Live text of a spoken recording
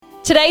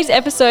Today's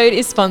episode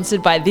is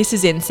sponsored by This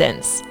Is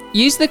Incense.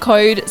 Use the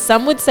code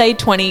Some Would Say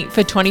 20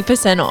 for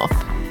 20% off.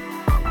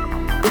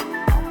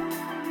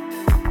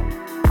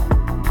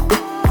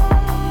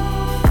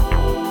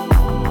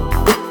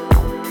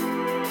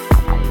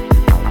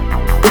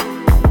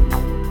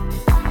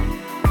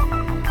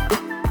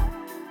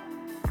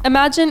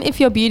 Imagine if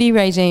your beauty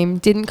regime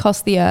didn't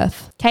cost the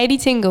earth. Katie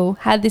Tingle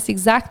had this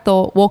exact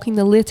thought walking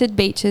the littered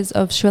beaches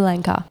of Sri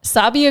Lanka.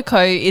 Sabia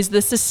Co is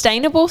the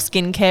sustainable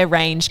skincare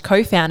range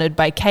co-founded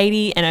by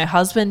Katie and her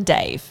husband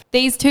Dave.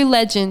 These two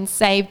legends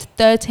saved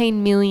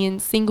 13 million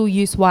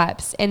single-use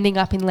wipes ending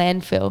up in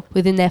landfill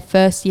within their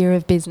first year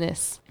of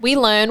business. We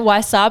learn why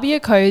Sabia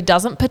Co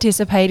doesn't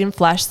participate in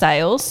flash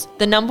sales,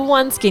 the number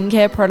one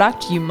skincare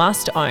product you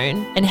must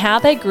own, and how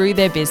they grew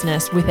their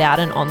business without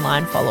an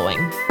online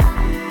following.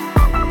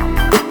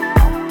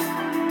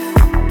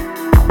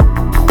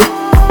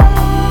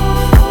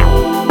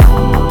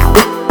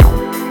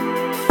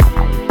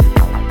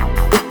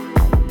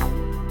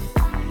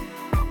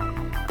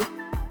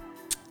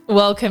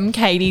 Welcome,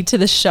 Katie, to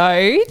the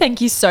show. Thank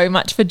you so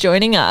much for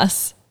joining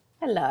us.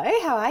 Hello,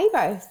 how are you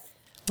both?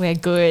 We're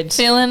good.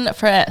 Feeling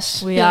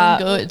fresh. We feeling are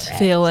good.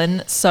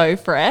 Feeling so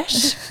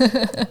fresh.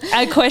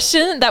 A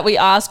question that we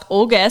ask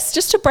all guests,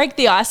 just to break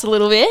the ice a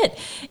little bit,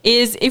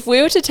 is if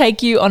we were to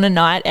take you on a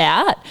night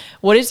out,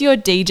 what is your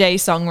DJ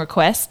song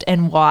request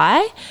and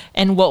why?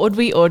 And what would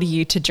we order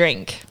you to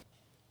drink?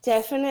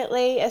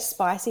 Definitely a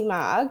spicy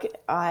mug.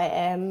 I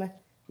am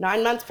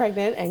 9 months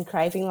pregnant and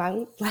craving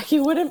one like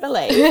you wouldn't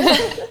believe.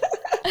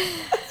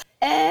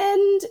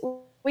 And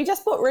we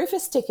just bought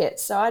Rufus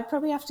tickets, so I'd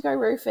probably have to go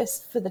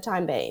Rufus for the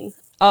time being.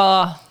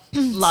 Oh,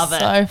 love it.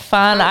 So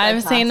fun. Oh,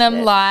 I've seen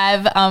them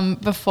live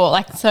before,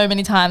 like so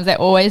many times.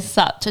 They're always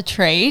such a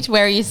treat.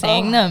 Where are you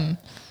seeing them?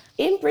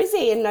 In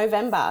Brizzy in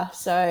November,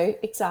 so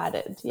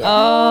excited. Yeah.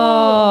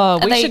 Oh,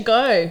 we they- should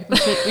go.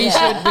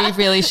 We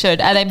really should.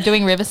 Are they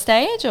doing River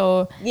Stage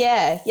or?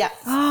 Yeah.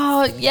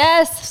 Oh,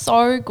 yes.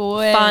 So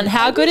good. Fun.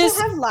 How good is...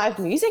 to have live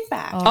music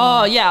back?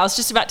 Oh, yeah, I was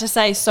just about to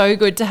say, so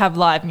good to have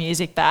live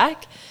music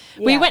back.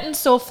 We Yeah. went and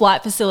saw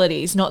Flight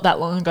Facilities not that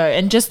long ago,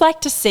 and just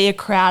like to see a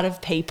crowd of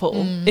people,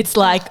 it's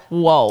like,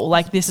 whoa,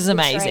 like this is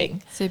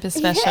amazing. Super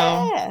special.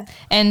 Yeah.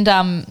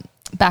 And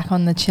back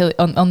on the chili,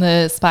 on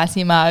the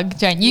spicy mug,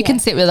 Jane, you can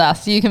sit with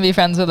us. You can be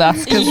friends with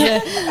us because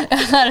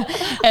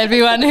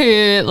everyone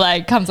who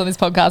like comes on this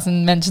podcast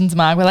and mentions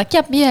mug, we're like,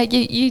 yep, yeah,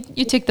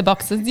 you tick the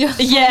boxes.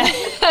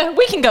 Yeah,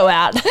 we can go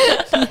out.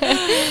 So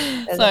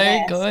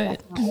Yes, good.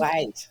 I can't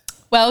wait.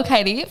 Well,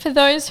 Katie, for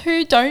those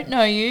who don't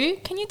know you,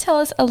 can you tell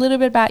us a little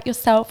bit about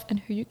yourself and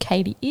who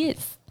Katie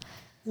is?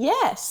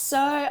 Yes, so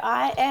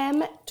I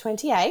am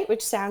 28,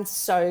 which sounds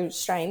so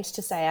strange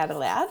to say out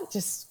aloud.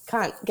 Just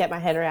can't get my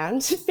head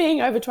around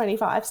being over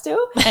 25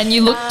 still. And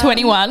you look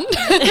 21.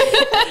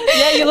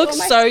 Yeah, you look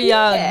so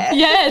young.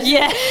 Yes.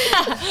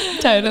 Yeah.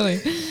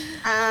 Totally.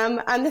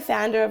 I'm the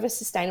founder of a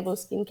sustainable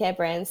skincare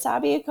brand,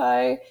 Sabia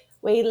Co.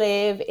 We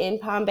live in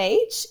Palm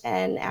Beach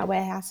and our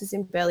warehouse is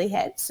in Burleigh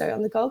Head, so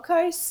on the Gold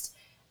Coast.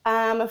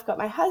 I've got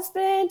my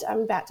husband.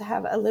 I'm about to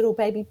have a little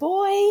baby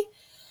boy.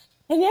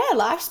 And yeah,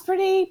 life's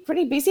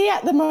pretty busy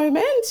at the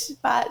moment,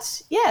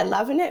 but yeah,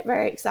 loving it.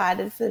 Very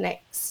excited for the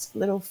next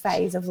little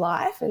phase of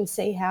life and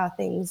see how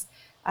things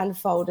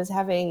unfold as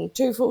having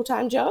 2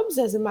 full-time jobs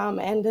as a mum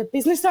and a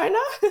business owner.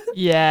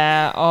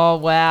 Yeah. Oh,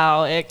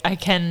 wow. I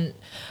can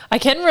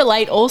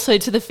relate also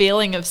to the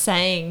feeling of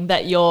saying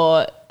that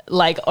you're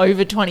like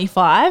over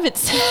 25.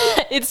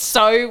 It's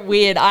so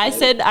weird. I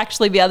said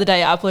actually the other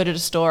day I uploaded a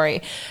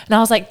story and I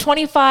was like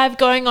 25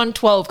 going on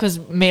 12 because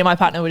me and my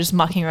partner were just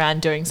mucking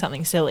around doing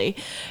something silly,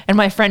 and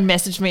my friend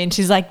messaged me and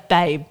she's like,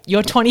 babe,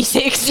 you're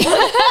 26.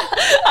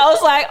 I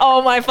was like,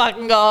 oh my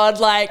fucking God,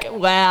 like,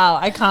 wow,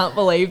 I can't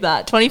believe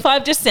that.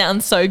 25 just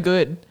sounds so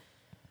good.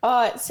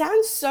 Oh, it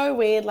sounds so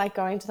weird, like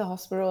going to the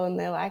hospital and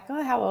they're like,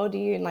 oh, how old are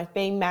you? And like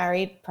being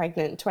married,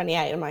 pregnant,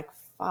 28. I'm like,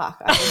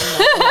 fuck, I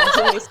did not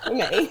imagine this for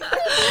me.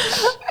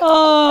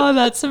 Oh,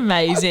 that's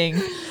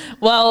amazing.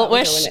 Well,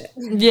 we're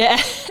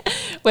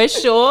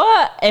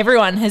sure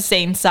everyone has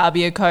seen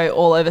Sabia Co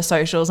all over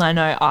socials. I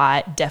know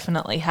I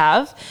definitely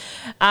have.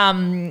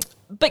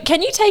 But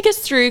can you take us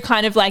through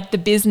kind of like the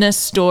business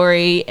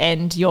story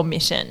and your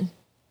mission?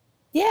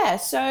 Yeah,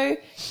 so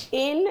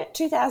in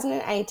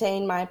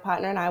 2018, my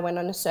partner and I went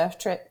on a surf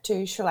trip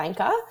to Sri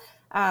Lanka.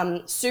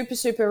 Super,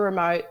 super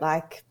remote,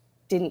 like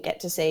didn't get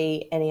to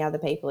see any other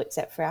people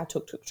except for our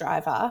tuk-tuk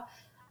driver.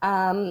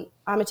 I'm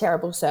a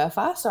terrible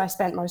surfer, so I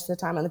spent most of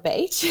the time on the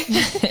beach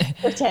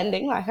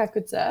pretending like I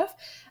could surf.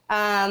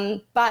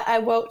 But I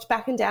walked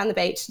back and down the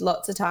beach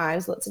lots of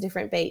times, lots of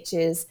different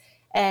beaches,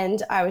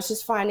 and I was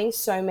just finding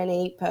so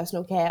many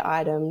personal care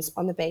items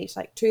on the beach,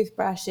 like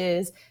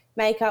toothbrushes,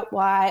 makeup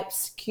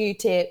wipes,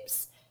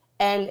 Q-tips,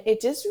 and it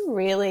just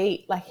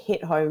really like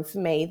hit home for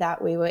me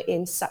that we were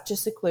in such a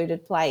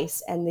secluded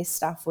place and this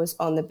stuff was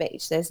on the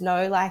beach. There's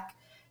no like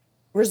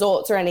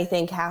resorts or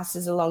anything,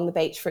 houses along the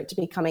beach for it to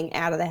be coming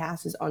out of the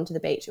houses onto the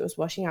beach. It was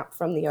washing up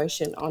from the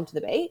ocean onto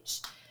the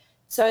beach.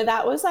 So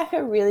that was like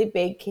a really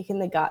big kick in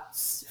the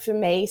guts for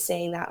me,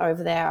 seeing that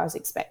over there. I was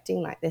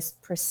expecting like this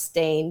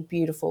pristine,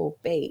 beautiful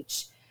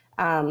beach.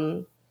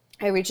 I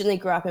originally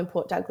grew up in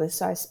Port Douglas,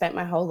 so I spent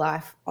my whole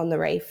life on the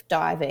reef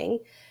diving.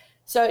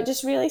 So it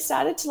just really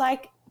started to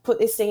like put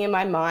this thing in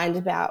my mind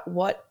about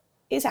what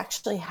is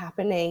actually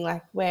happening,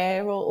 like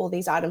where are all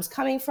these items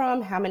coming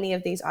from, how many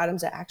of these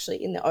items are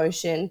actually in the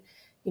ocean,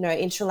 you know,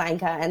 in Sri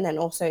Lanka, and then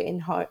also in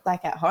home,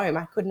 like at home.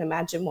 I couldn't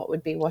imagine what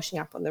would be washing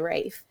up on the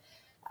reef.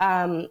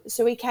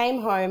 So we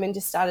came home and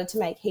just started to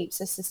make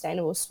heaps of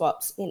sustainable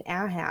swaps in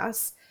our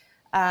house.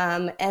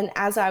 And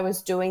as I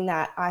was doing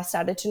that, I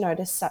started to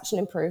notice such an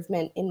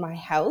improvement in my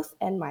health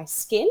and my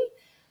skin,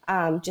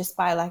 just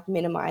by like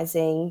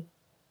minimizing,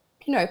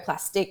 you know,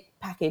 plastic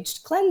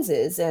packaged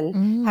cleansers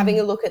and having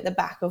a look at the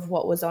back of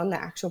what was on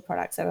the actual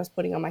products that I was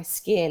putting on my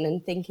skin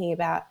and thinking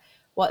about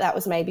what that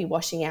was maybe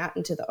washing out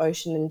into the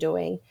ocean and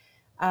doing.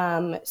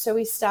 So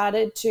we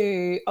started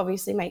to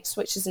obviously make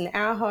switches in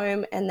our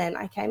home, and then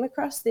I came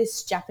across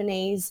this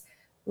Japanese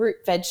root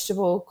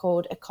vegetable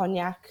called a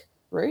konjac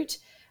root.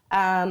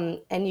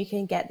 And you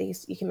can get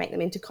these, you can make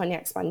them into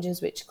konjac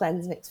sponges which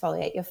cleanse and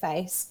exfoliate your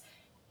face.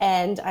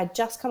 And I'd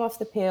just come off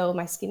the peel,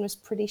 my skin was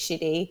pretty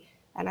shitty,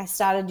 and I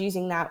started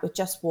using that with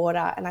just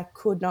water, and I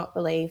could not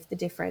believe the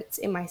difference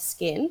in my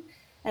skin.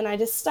 And I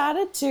just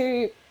started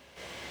to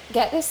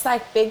get this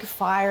like big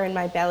fire in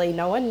my belly.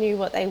 No one knew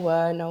what they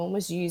were, no one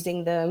was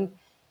using them.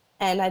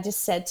 And I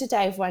just said to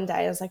Dave one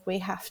day, I was like, we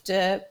have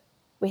to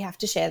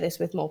share this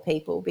with more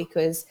people,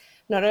 because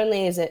not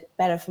only is it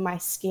better for my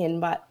skin,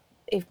 but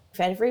if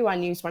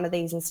everyone used one of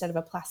these instead of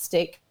a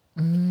plastic,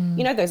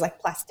 you know, those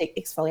like plastic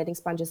exfoliating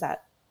sponges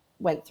that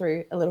went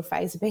through a little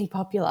phase of being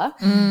popular.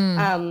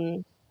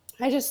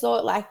 I just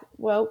thought like,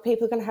 well,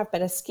 people are going to have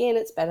better skin.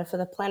 It's better for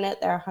the planet.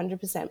 They're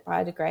 100%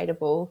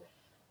 biodegradable.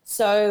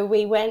 So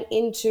we went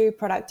into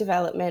product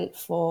development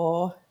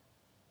for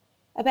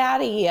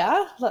about a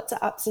year, lots of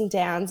ups and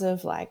downs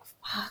of like,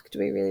 fuck, do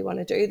we really want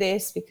to do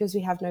this? Because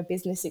we have no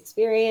business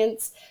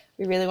experience.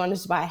 We really wanted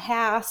to buy a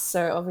house.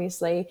 So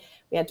obviously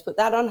we had to put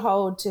that on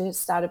hold to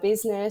start a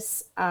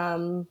business.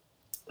 But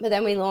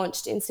then we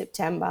launched in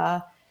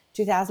September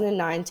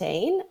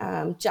 2019,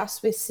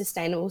 just with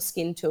sustainable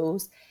skin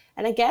tools.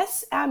 And I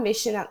guess our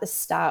mission at the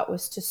start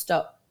was to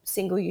stop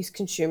single-use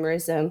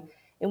consumerism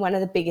in one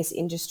of the biggest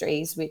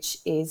industries, which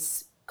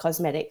is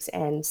cosmetics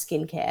and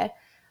skincare.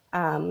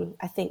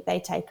 I think they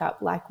take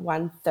up like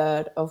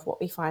 1/3 of what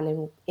we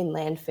find in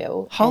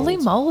landfill. Holy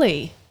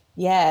moly.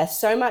 Yeah,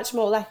 so much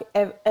more. Like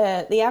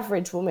the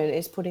average woman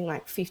is putting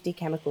like 50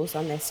 chemicals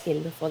on their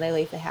skin before they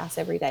leave the house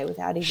every day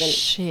without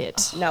even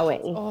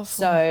knowing.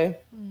 So,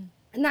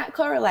 and that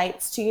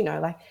correlates to, you know,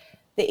 like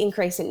the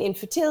increase in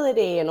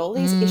infertility and all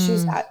these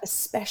issues that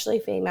especially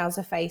females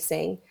are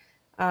facing.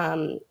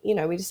 You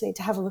know, we just need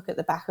to have a look at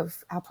the back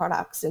of our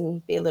products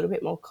and be a little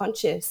bit more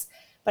conscious.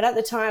 But at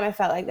the time I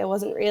felt like there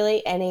wasn't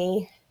really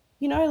any,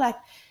 you know, like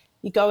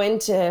you go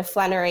into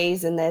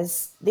Flannery's and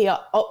there's the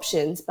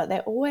options, but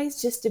they're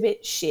always just a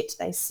bit shit.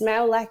 They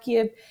smell like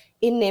you're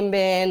in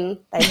Nimbin.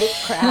 They look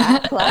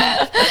crap.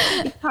 Like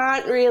you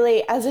can't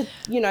really, as a,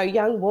 you know,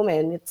 young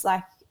woman, it's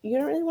like you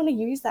don't really want to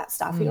use that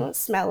stuff. You don't want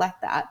to smell like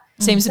that.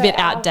 Seems a bit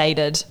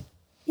outdated.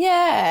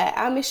 Yeah,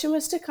 our mission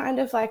was to kind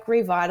of like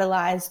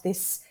revitalize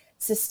this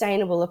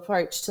sustainable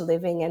approach to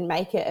living and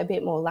make it a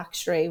bit more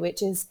luxury,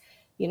 which is,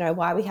 you know,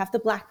 why we have the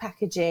black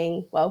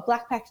packaging. Well,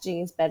 black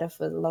packaging is better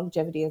for the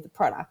longevity of the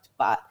product,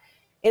 but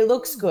it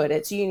looks good.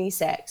 It's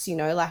unisex, you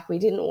know, like we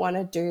didn't want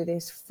to do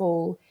this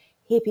full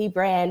hippie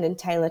brand and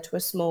tailor to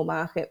a small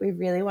market. We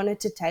really wanted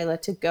to tailor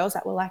to girls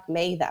that were like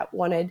me, that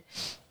wanted,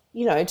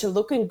 you know, to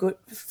look and good,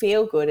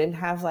 feel good and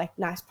have like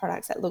nice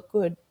products that look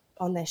good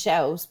on their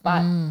shelves,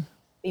 but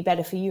be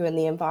better for you and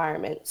the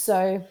environment.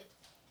 So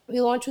we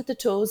launched with the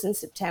tools in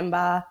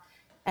September,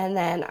 and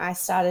then I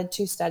started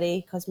to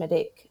study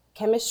cosmetic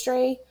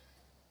chemistry,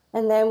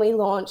 and then we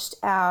launched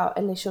our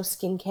initial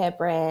skincare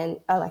brand,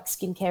 like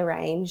skincare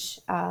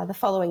range, the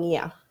following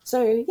year.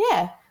 So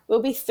yeah,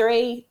 we'll be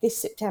 3 this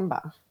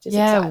September. Which is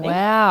exciting.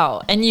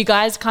 Wow. And you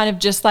guys kind of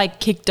just like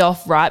kicked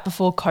off right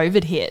before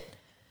COVID hit.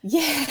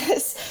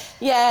 Yes.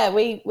 Yeah,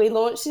 we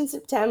launched in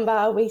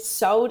September. We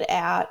sold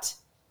out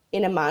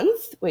in a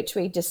month, which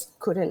we just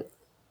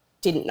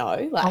didn't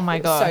know. Like, oh my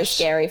it was so gosh.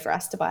 scary for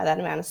us to buy that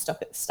amount of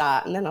stock at the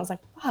start. And then I was like,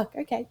 fuck,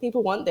 okay,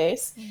 people want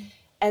this.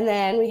 And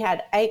then we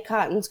had 8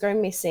 cartons go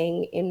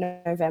missing in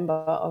November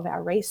of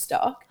our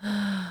restock.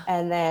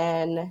 And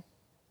then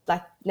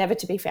like never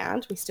to be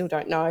found. We still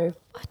don't know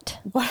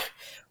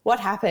what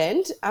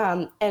happened.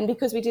 And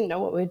because we didn't know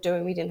what we were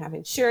doing, we didn't have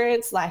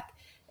insurance. Like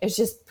it was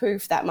just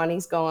proof that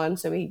money's gone.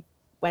 So we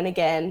went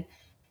again.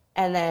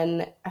 And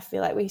then I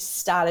feel like we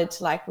started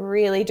to like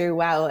really do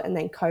well, and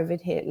then COVID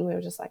hit and we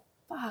were just like,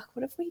 fuck,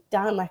 what have we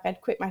done? Like I'd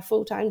quit my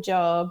full-time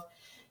job.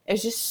 It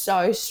was just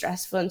so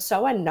stressful and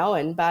so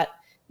unknown. But,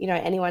 you know,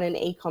 anyone in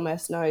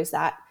e-commerce knows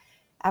that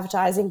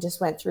advertising just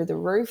went through the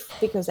roof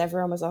because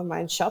everyone was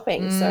online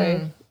shopping.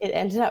 So it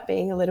ended up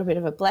being a little bit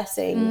of a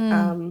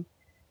blessing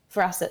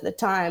for us at the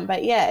time.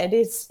 But yeah,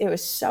 it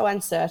was so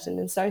uncertain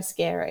and so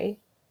scary.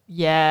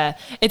 Yeah.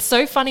 It's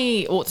so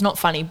funny, or it's not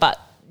funny, but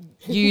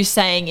you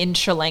saying in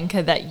Sri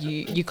Lanka that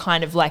you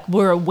kind of like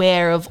were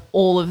aware of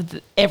all of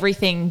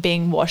everything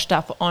being washed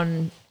up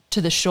on to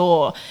the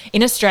shore.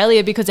 In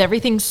Australia, because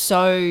everything's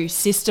so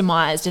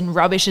systemized and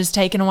rubbish is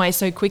taken away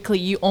so quickly,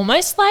 you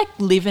almost like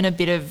live in a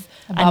bit of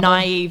a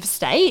naive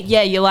state.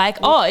 Yeah, you're like,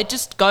 oh, it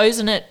just goes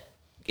and it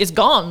is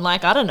gone.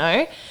 Like, I don't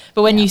know.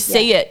 But when you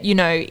see it, you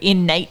know,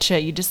 in nature,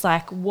 you're just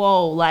like,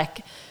 whoa,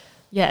 like,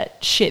 yeah,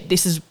 shit,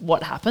 this is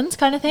what happens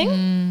kind of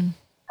thing.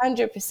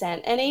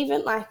 100%. And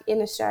even like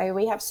in Australia,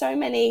 we have so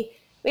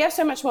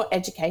much more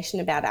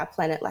education about our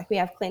planet. Like we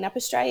have Clean Up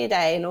Australia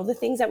Day and all the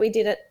things that we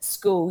did at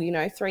school, you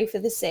know, 3 for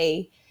the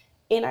Sea.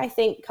 In, I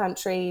think,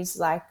 countries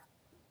like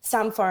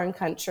some foreign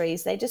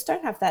countries, they just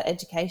don't have that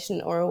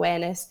education or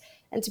awareness.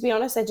 And to be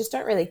honest, they just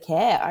don't really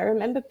care. I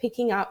remember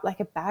picking up like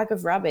a bag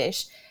of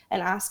rubbish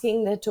and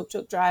asking the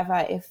tuk-tuk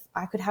driver if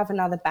I could have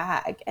another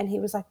bag. And he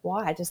was like,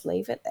 why? Just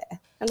leave it there.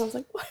 And I was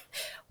like,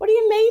 what do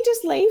you mean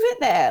just leave it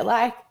there?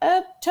 Like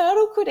a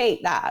turtle could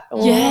eat that.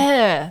 Or,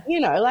 you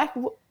know, like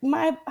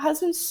my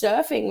husband's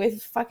surfing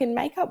with fucking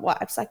makeup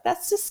wipes. Like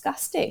that's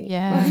disgusting.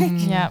 Yeah.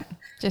 Like,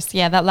 Just,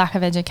 that lack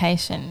of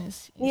education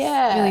is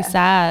Yeah. really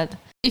sad.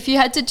 If you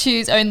had to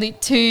choose only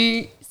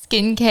 2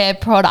 skincare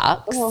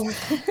products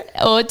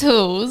or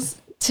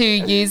tools to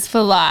use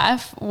for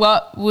life,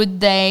 what would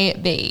they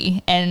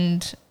be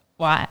and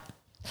why?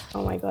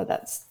 Oh my God,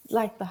 that's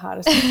like the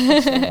hardest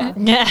question ever.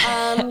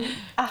 Yeah.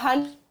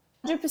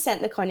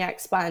 100% the cognac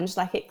sponge,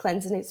 like it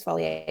cleanses and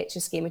exfoliates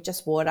your skin with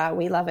just water.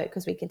 We love it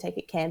because we can take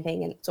it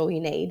camping and it's all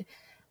you need.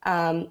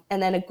 And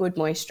then a good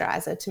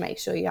moisturizer to make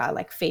sure you are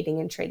like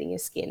feeding and treating your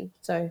skin.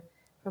 So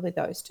probably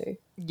those 2.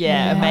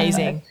 Yeah,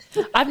 amazing.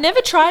 I've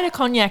never tried a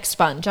cognac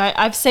sponge.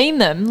 I've seen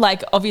them,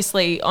 like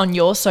obviously on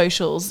your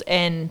socials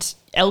and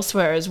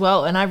elsewhere as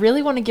well, and I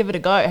really want to give it a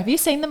go. Have you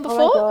seen them before?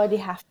 Oh my God, you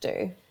have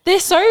to. They're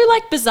so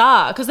like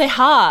bizarre because they're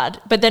hard,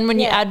 but then when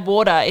you add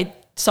water, it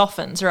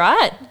softens,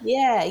 right?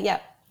 Yeah.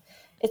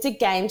 It's a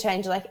game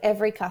changer. Like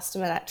every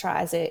customer that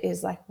tries it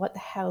is like, what the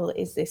hell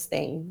is this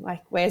thing?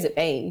 Like, where's it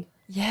been?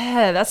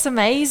 Yeah, that's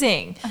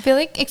amazing. I feel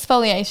like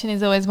exfoliation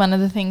is always one of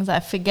the things I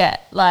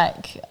forget.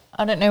 Like,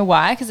 I don't know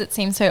why, because it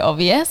seems so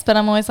obvious, but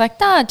I'm always like,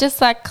 nah,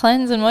 just like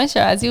cleanse and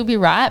moisturize, you'll be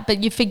right.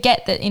 But you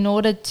forget that in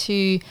order to,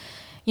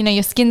 you know,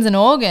 your skin's an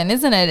organ,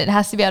 isn't it? It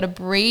has to be able to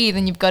breathe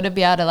and you've got to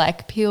be able to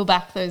like peel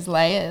back those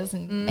layers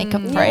and make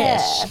them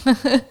fresh.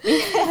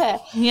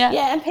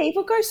 Yeah, and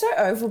people go so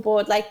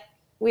overboard, like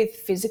with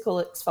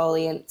physical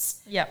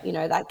exfoliants. Yep. You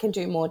know, that can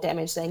do more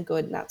damage than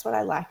good. And that's what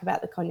I like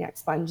about the cognac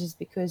sponge is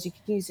because you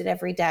can use it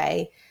every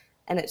day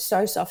and it's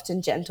so soft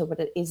and gentle, but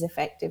it is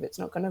effective. It's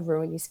not going to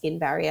ruin your skin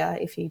barrier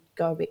if you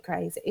go a bit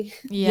crazy.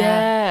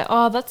 Yeah.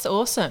 Oh, that's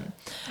awesome.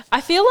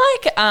 I feel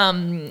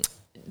like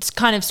it's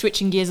kind of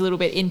switching gears a little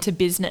bit into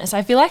business.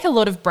 I feel like a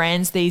lot of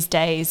brands these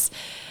days,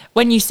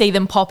 when you see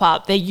them pop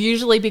up, they're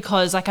usually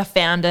because like a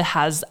founder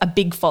has a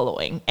big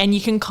following and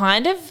you can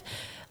kind of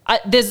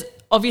there's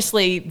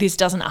obviously this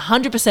doesn't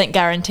 100%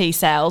 guarantee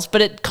sales,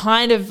 but it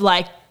kind of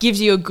like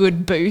gives you a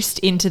good boost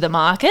into the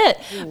market.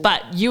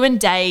 But you and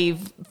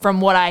Dave,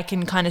 from what I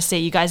can kind of see,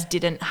 you guys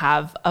didn't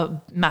have a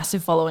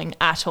massive following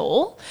at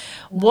all.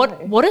 No.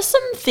 What are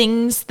some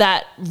things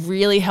that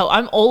really help?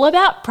 I'm all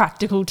about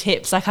practical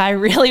tips. Like I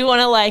really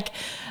want to like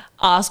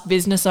ask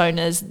business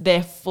owners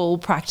their full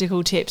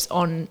practical tips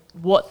on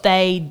what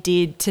they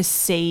did to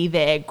see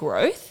their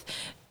growth.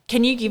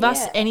 Can you give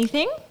us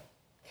anything?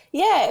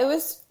 Yeah, it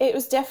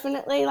was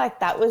definitely like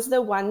that was the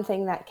one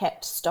thing that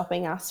kept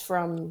stopping us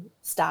from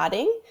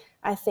starting,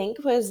 I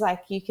think, was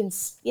like you can,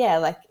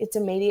 like it's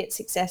immediate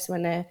success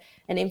when an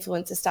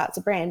influencer starts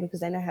a brand because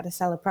they know how to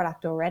sell a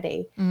product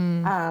already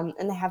and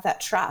they have that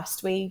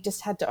trust. We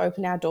just had to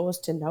open our doors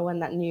to no one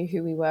that knew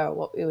who we were or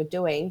what we were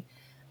doing.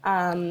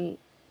 I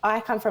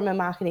come from a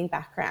marketing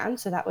background,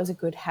 so that was a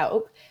good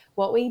help.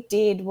 What we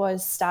did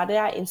was started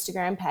our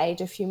Instagram page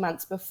a few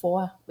months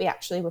before we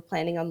actually were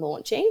planning on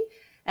launching,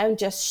 and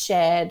just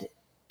shared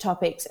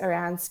topics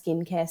around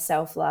skincare,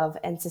 self-love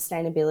and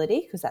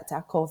sustainability because that's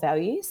our core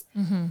values.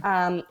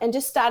 And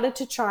just started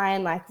to try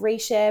and like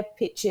reshare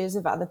pictures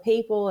of other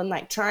people and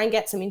like try and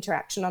get some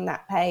interaction on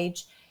that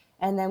page.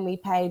 And then we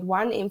paid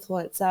one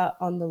influencer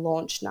on the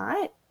launch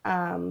night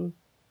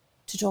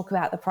to talk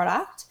about the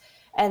product.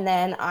 And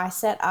then I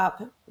set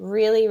up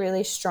really,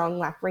 really strong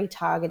like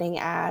retargeting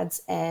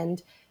ads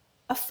and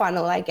a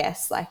funnel, I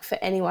guess, like for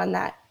anyone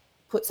that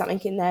put something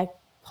in their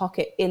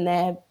pocket, in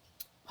their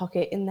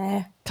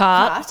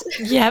cart.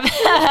 Yeah,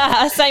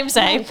 same.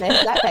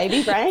 That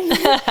baby brain.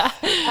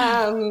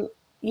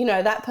 You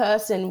know, that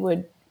person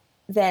would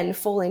then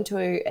fall into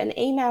an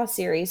email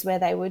series where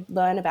they would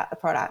learn about the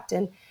product.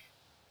 And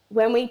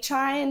when we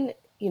try and,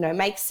 you know,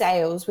 make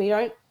sales, we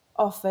don't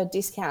offer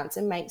discounts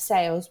and make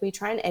sales. We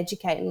try and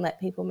educate and let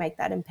people make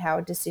that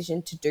empowered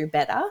decision to do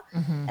better.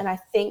 And I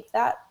think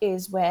that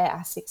is where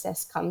our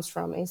success comes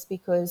from, is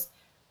because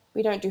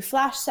we don't do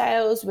flash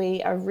sales.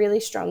 We are really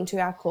strong to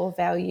our core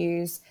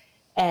values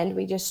and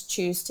we just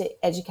choose to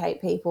educate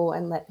people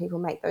and let people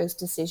make those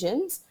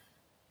decisions.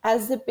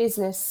 as the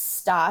business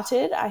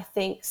started, I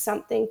think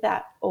something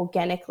that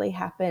organically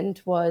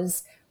happened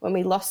was when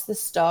we lost the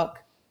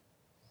stock,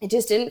 it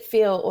just didn't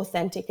feel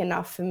authentic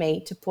enough for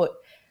me to put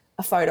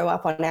a photo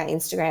up on our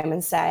Instagram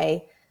and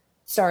say,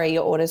 sorry,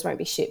 your orders won't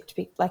be shipped,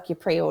 like your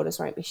pre-orders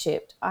won't be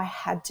shipped. I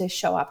had to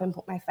show up and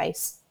put my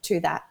face to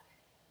that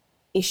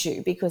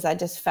issue because I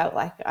just felt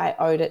like I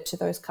owed it to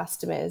those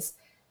customers.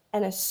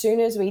 And as soon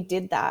as we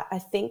did that, I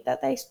think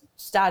that they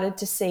started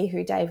to see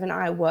who Dave and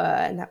I were,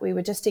 and that we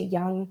were just a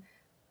young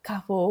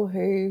couple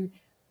who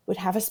would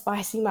have a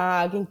spicy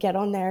mug and get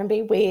on there and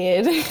be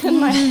weird.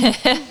 And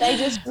like, they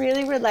just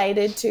really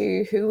related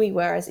to who we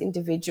were as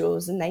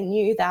individuals, and they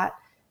knew that,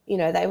 you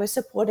know, they were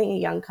supporting a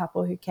young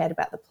couple who cared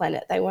about the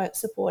planet. They weren't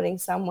supporting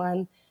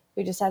someone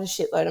who just had a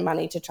shitload of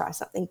money to try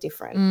something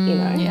different, you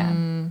know? Yeah.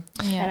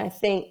 And I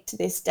think to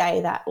this day,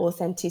 that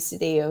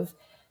authenticity of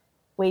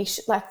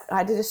like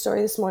I did a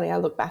story this morning, I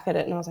looked back at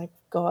it and I was like,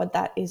 God,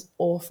 that is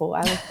awful.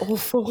 I look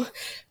awful.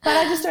 But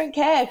I just don't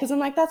care because I'm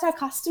like, that's our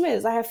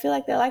customers. I feel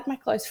like they're like my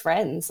close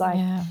friends. Like,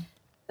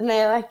 and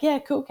they're like, yeah,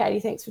 cool, Katie,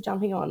 thanks for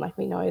jumping on. Like,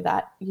 we know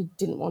that you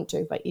didn't want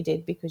to, but you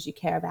did because you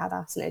care about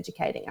us and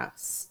educating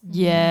us.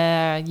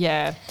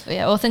 Yeah.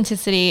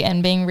 Authenticity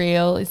and being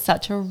real is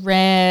such a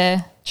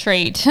rare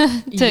treat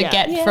to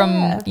get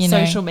from, you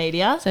know, social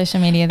media.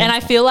 And I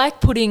feel like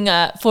putting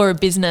for a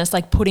business,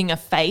 like putting a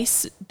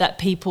face that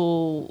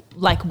people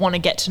like want to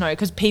get to know,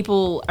 because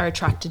people are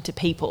attracted to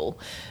people.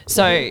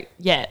 So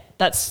yeah,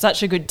 that's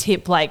such a good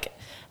tip. Like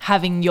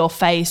having your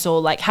face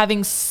or like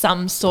having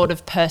some sort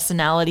of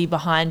personality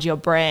behind your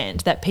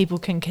brand that people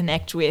can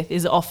connect with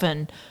is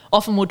often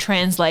will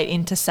translate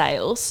into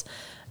sales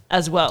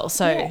as well.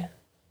 So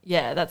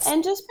yeah, that's,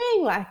 and just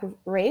being like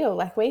real.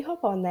 Like we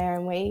hop on there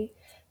and we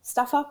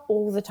stuff up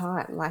all the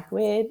time. Like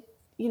we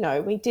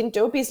didn't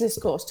do a business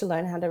course to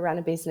learn how to run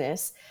a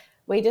business.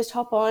 We just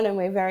hop on and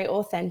we're very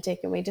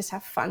authentic and we just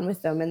have fun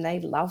with them, and they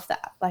love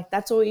that. Like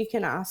that's all you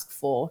can ask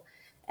for.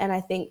 And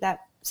I think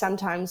that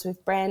sometimes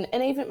with brand,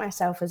 and even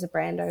myself as a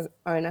brand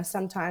owner,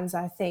 sometimes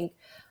I think,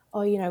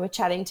 oh, you know, we're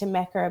chatting to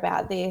Mecca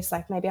about this,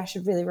 like maybe I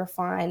should really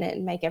refine it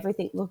and make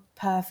everything look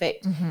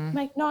perfect. I'm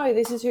like, no,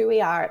 this is who we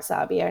are at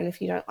Sabia, and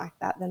if you don't like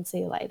that, then see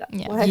you later.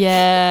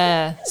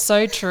 Yeah,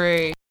 so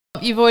true.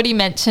 You've already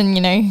mentioned,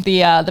 you know,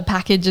 the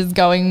package is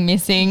going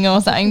missing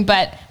or something,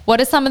 but what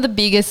are some of the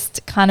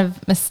biggest kind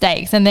of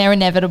mistakes, and they're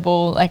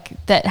inevitable,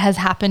 like that has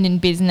happened in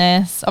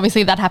business?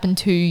 Obviously that happened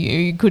to you.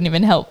 You couldn't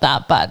even help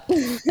that. But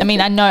I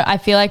mean, I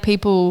feel like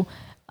people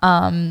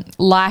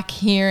like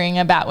hearing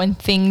about when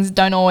things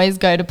don't always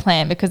go to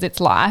plan because it's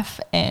life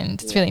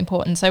and it's really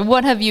important. So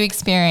what have you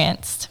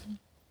experienced?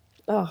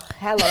 Oh,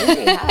 how long do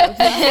we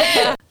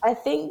have? I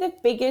think the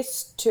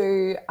biggest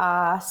two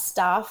are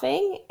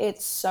staffing.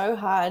 It's so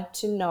hard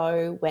to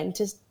know when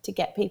to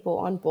get people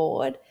on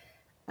board.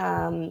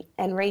 And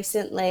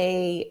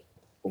recently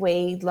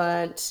we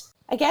learnt,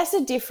 I guess,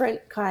 a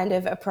different kind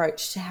of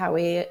approach to how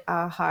we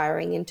are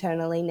hiring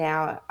internally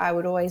now. I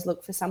would always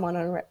look for someone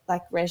on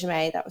like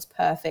resume that was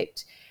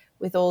perfect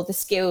with all the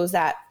skills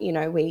that, you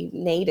know, we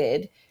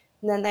needed.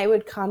 And then they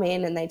would come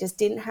in and they just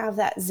didn't have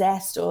that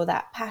zest or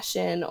that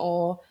passion,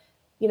 or,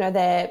 you know,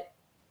 their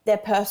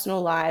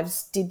personal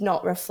lives did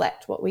not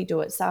reflect what we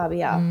do at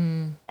Sabia.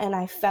 And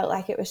I felt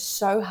like it was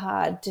so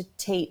hard to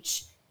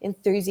teach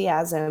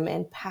enthusiasm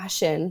and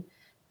passion.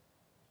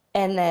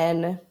 And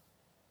then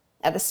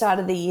at the start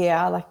of the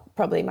year, like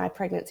probably my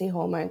pregnancy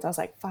hormones, I was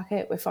like, fuck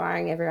it, we're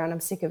firing everyone. I'm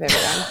sick of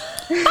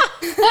everyone.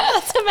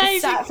 That's amazing.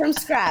 Start from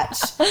scratch.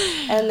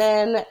 And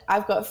then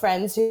I've got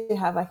friends who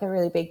have like a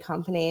really big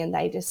company, and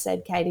they just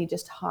said, Katie,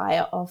 just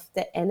hire off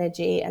the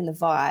energy and the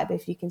vibe.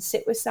 If you can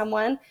sit with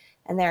someone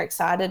and they're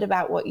excited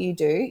about what you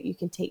do, you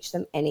can teach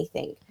them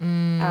anything.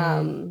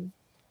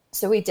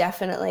 So we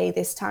definitely,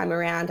 this time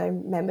around, I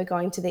remember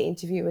going to the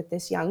interview with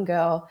this young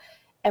girl,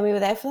 and we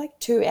were there for like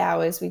 2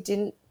 hours. We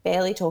didn't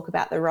barely talk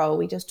about the role.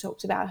 We just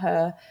talked about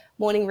her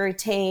morning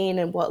routine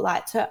and what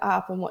lights her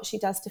up and what she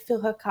does to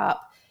fill her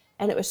cup.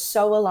 And it was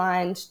so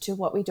aligned to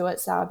what we do at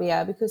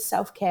Sabia, because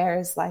self-care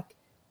is like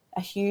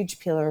a huge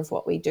pillar of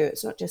what we do.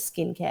 It's not just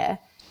skincare.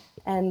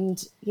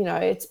 And, you know,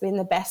 it's been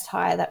the best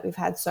hire that we've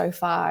had so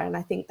far. And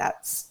I think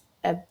that's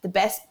the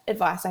best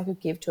advice I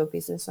could give to a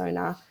business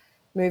owner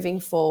moving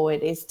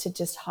forward, is to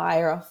just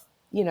hire off,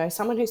 you know,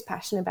 someone who's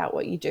passionate about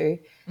what you do.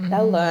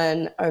 They'll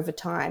learn over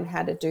time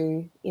how to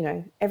do, you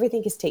know,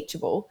 everything is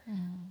teachable,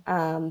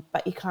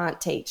 but you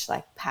can't teach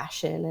like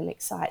passion and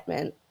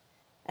excitement.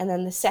 And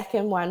then the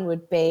second one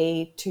would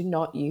be to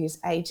not use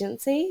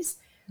agencies.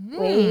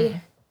 We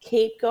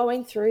keep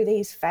going through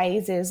these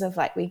phases of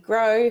like, we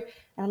grow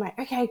and I'm like,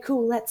 okay,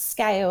 cool, let's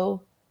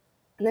scale.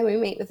 And then we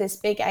meet with this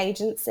big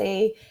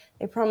agency.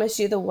 They promise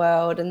you the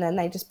world, and then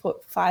they just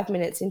put 5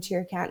 minutes into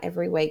your account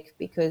every week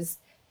because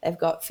they've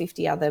got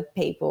 50 other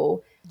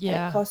people.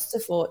 And it costs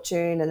a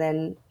fortune. And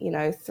then, you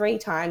know, 3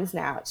 times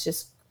now it's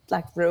just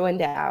like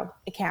ruined our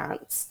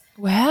accounts.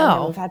 Wow. And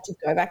then we've had to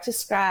go back to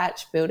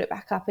scratch, build it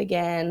back up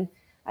again.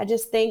 I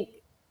just think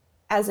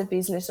as a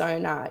business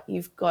owner,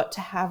 you've got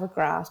to have a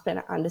grasp and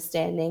an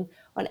understanding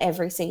on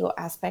every single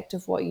aspect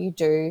of what you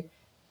do.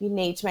 You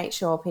need to make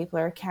sure people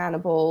are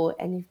accountable,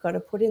 and you've got to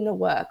put in the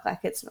work. Like,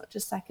 it's not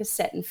just like a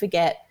set and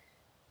forget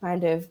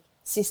kind of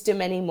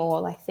system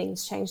anymore. Like,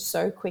 things change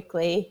so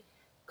quickly.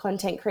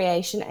 Content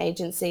creation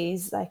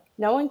agencies, like,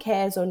 no one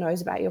cares or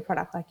knows about your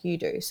product like you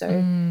do. So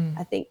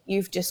I think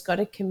you've just got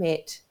to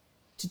commit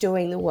to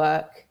doing the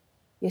work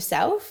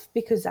yourself,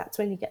 because that's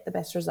when you get the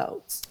best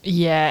results.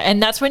 Yeah,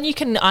 and that's when you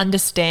can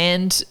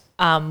understand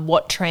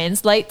what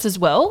translates as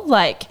well.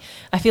 Like,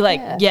 I feel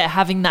like,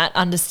 having that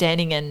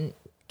understanding and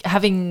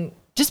having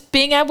just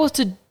being able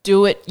to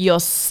do it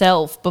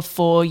yourself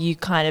before you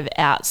kind of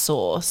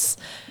outsource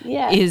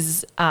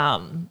is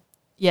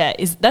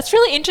that's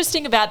really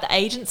interesting about the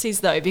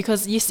agencies though,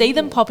 because you see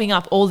them popping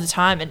up all the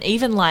time, and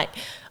even like,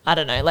 I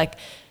don't know, like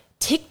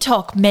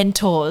TikTok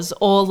mentors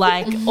or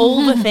like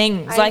all the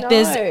things. Like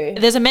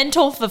there's a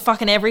mentor for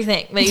fucking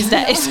everything these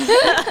days.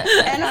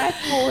 And I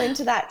fall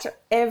into that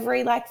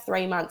every like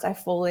 3 months. I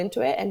fall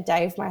into it, and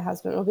Dave, my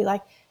husband, will be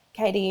like,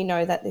 Katie, you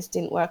know that this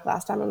didn't work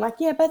last time. I'm like,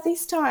 yeah, but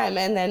this time.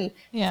 And then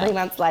 3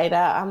 months later,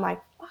 I'm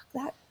like, fuck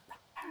that.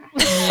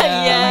 Make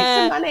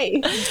some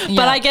money.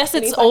 But I guess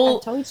it's all,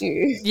 like, I told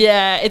you.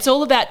 Yeah, it's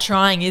all about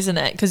trying, isn't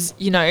it? Because,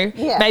 you know,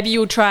 maybe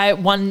you'll try it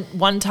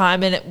one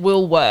time and it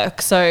will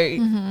work. So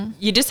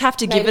you just have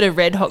to give it a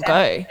red hot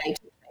go.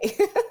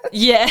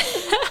 Yeah.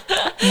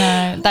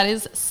 No, that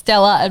is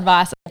stellar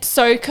advice.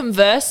 So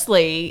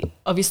conversely,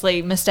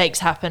 obviously mistakes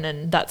happen,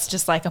 and that's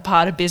just like a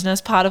part of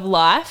business, part of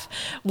life.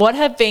 What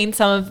have been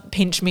some of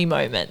pinch me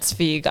moments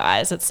for you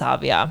guys at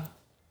Savia?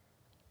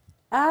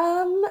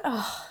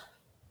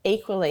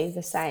 Equally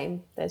the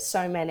same. There's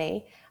so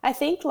many. I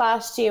think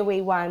last year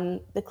we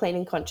won the Clean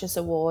and Conscious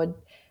Award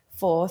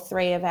for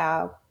 3 of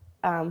our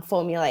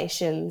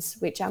formulations,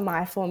 which are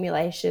my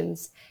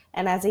formulations.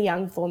 And as a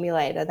young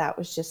formulator, that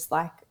was just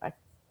like,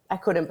 I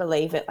couldn't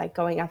believe it. Like,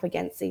 going up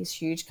against these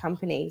huge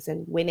companies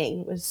and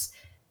winning was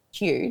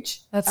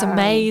huge. That's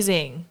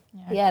amazing.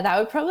 Yeah, that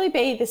would probably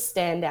be the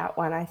standout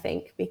one, I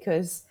think,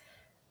 because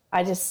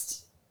I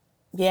just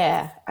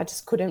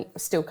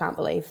can't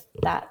believe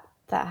that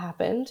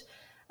happened.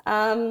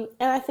 And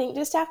I think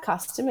just our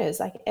customers,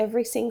 like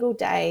every single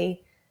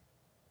day,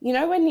 you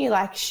know, when you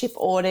like ship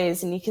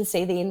orders and you can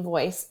see the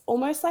invoice,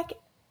 almost like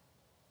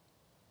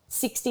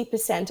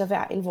 60% of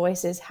our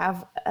invoices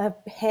have a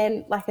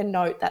a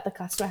note that the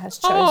customer has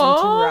chosen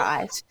to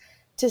write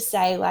to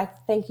say, like,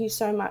 thank you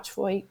so much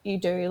for what you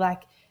do.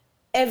 Like,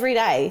 every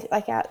day,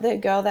 like the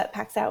girl that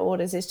packs our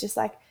orders is just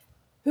like,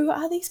 who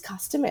are these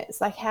customers?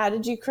 Like, how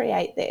did you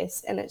create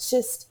this? And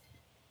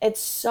it's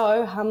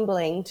so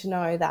humbling to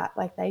know that,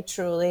 like, they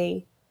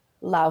truly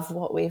love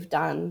what we've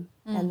done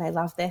and they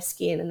love their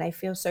skin and they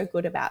feel so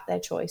good about their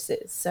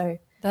choices. So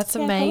that's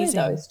amazing.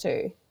 Those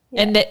two.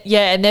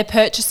 Yeah. And they're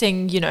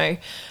purchasing, you know,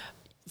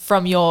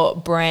 from your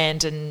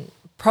brand and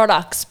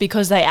products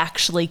because they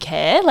actually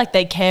care. Like,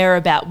 they care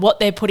about what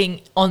they're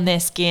putting on their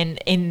skin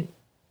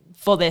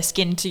for their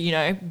skin to, you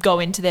know, go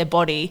into their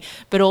body,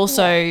 but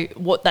also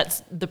what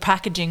that's the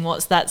packaging,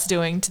 what that's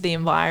doing to the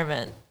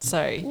environment.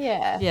 So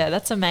yeah,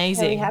 that's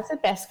amazing. Yeah, we have the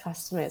best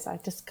customers. I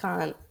just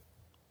can't.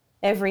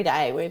 Every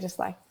day we're just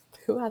like,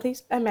 who are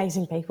these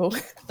amazing people?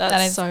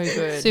 That is so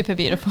good. Super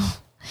beautiful.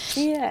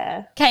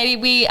 Yeah. Katie,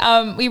 we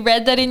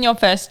read that in your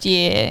first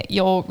year,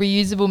 your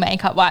reusable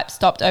makeup wipes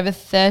stopped over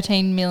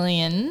 13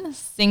 million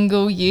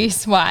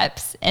single-use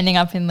wipes ending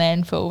up in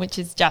landfill, which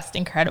is just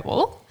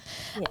incredible.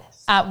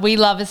 Yes. We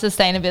love a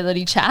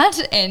sustainability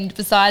chat, and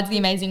besides the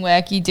amazing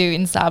work you do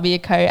in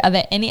Savia Co, are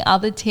there any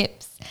other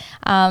tips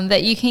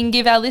that you can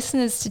give our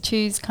listeners to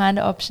choose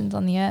kinder options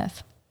on the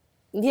earth?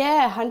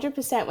 Yeah,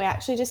 100%. We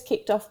actually just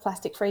kicked off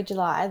Plastic Free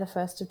July, the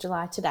 1st of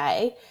July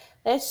today.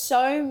 There's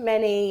so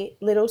many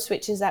little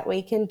switches that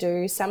we can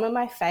do. Some of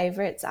my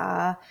favorites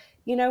are,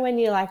 you know, when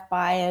you like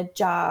buy a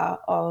jar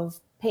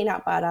of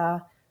peanut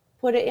butter,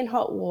 put it in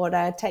hot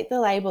water, take the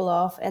label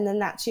off, and then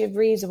that's your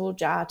reusable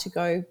jar to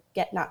go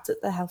get nuts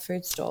at the health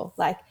food store.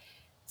 Like,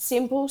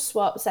 simple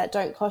swaps that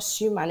don't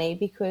cost you money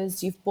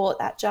because you've bought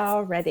that jar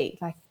already.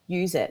 Like,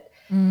 use it.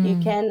 You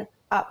can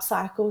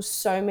upcycle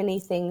so many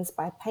things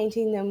by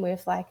painting them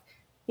with, like,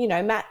 you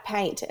know, matte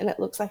paint, and it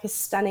looks like a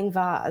stunning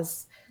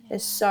vase.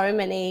 There's so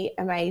many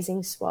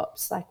amazing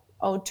swaps, like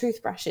old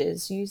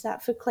toothbrushes. Use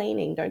that for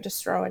cleaning. Don't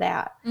just throw it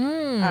out.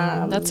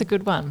 That's a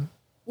good one.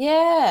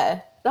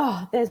 Yeah.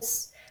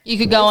 You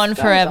could go on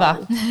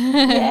forever.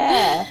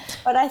 Yeah.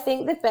 But I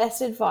think the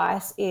best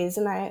advice is,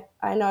 and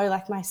I know,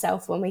 like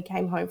myself, when we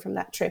came home from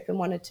that trip and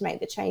wanted to make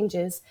the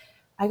changes,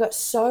 I got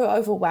so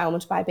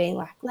overwhelmed by being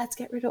like, let's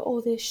get rid of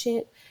all this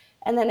shit.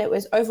 And then it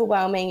was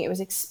overwhelming. It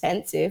was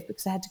expensive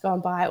because I had to go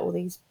and buy all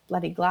these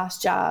bloody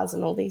glass jars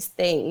and all these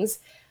things.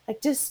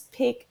 Like, just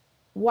pick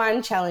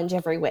one challenge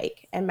every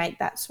week and make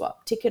that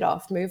swap. Tick it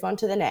off, move on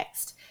to the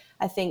next.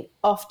 I think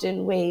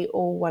often we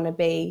all want to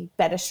be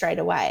better straight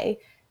away,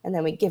 and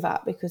then we give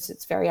up because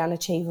it's very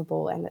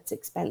unachievable and it's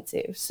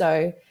expensive.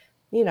 So,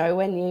 you know,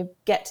 when you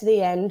get to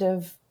the end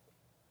of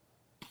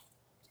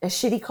a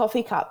shitty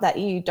coffee cup that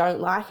you don't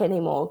like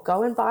anymore,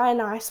 go and buy a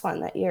nice one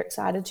that you're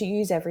excited to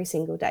use every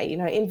single day. You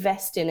know,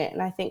 invest in it.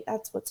 And I think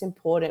that's what's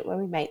important when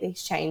we make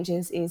these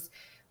changes is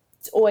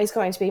it's always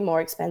going to be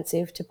more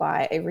expensive to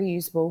buy a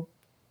reusable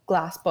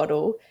glass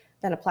bottle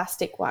than a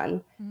plastic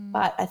one.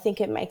 But I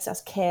think it makes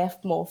us care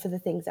more for the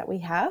things that we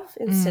have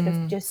instead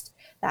of just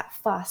that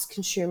fast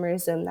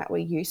consumerism that we're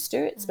used to.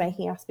 It's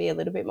making us be a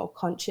little bit more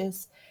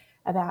conscious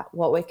about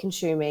what we're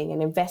consuming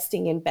and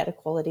investing in better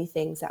quality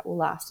things that will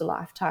last a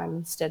lifetime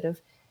instead of,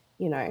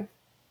 you know,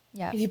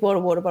 if you bought a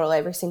water bottle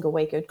every single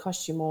week, it would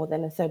cost you more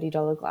than a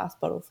 $30 glass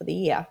bottle for the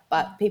year.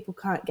 But people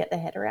can't get their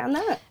head around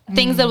that.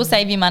 Things that will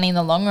save you money in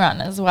the long run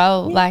as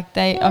well. Like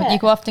you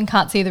often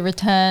can't see the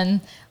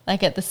return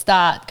like at the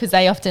start because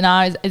they often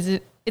are.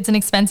 It's an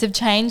expensive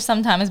change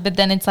sometimes, but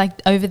then it's like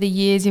over the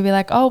years you'll be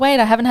like, oh, wait,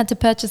 I haven't had to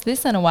purchase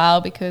this in a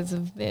while because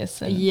of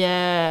this. And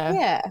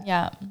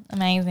Yeah,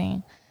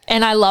 amazing.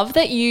 And I love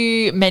that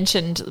you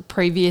mentioned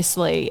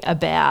previously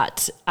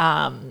about,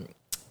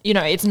 you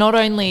know, it's not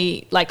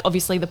only like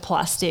obviously the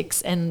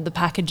plastics and the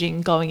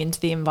packaging going into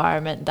the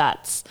environment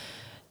that's,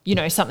 you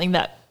know, something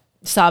that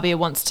Sabia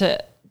wants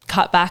to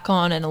cut back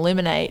on and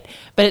eliminate,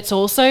 but it's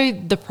also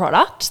the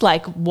product,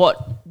 like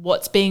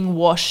what's being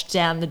washed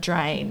down the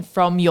drain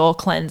from your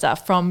cleanser,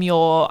 from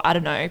your, I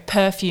don't know,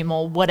 perfume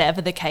or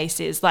whatever the case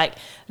is. Like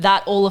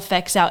that all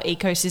affects our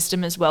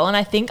ecosystem as well. And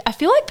I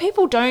feel like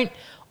people don't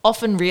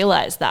often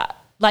realize that.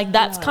 Like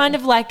that's kind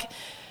of like,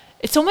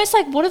 it's almost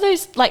like, what are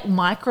those like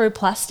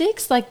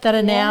microplastics like that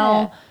are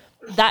now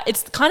that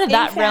it's kind of Being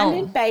that found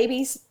realm. in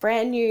babies,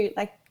 brand new,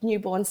 like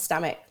newborn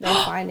stomach, they're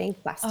finding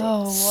plastics.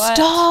 what?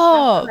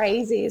 Stop. How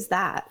crazy is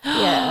that?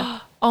 Yeah.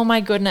 Oh my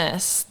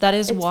goodness. That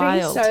is It's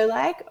wild. been so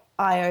like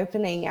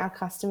eye-opening. Our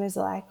customers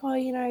are like, oh,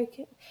 you know,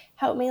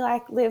 help me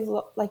like live,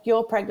 like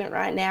you're pregnant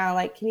right now.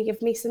 Like, can you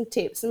give me some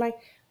tips? I'm like,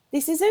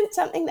 this isn't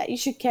something that you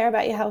should care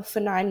about your health for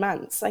 9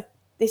 months. Like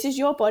this is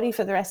your body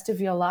for the rest of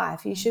your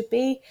life. You should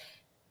be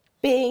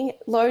being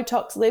low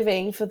tox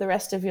living for the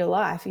rest of your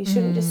life. You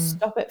shouldn't just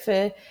stop it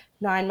for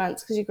 9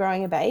 months because you're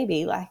growing a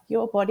baby. Like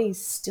your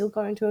body's still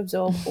going to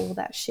absorb all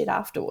that shit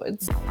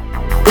afterwards.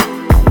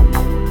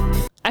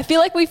 I feel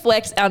like we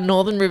flex our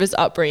Northern Rivers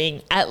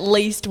upbringing at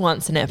least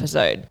once an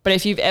episode. But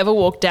if you've ever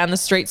walked down the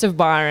streets of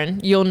Byron,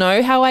 you'll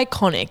know how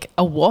iconic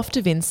a waft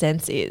of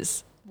incense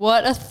is.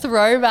 What a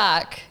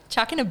throwback.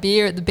 Chucking a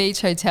beer at the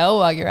beach hotel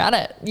while you're at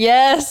it.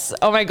 Yes.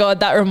 Oh my God.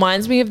 That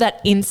reminds me of that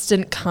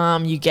instant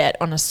calm you get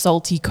on a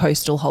salty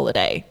coastal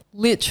holiday.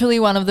 Literally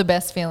one of the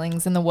best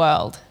feelings in the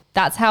world.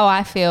 That's how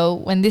I feel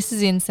when This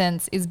Is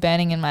Incense is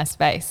burning in my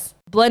space.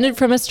 Blended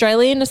from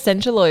Australian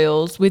essential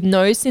oils with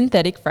no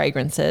synthetic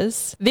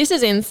fragrances, This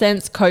Is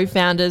Incense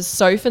co-founders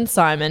Soph and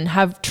Simon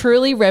have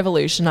truly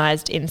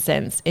revolutionised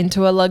incense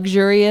into a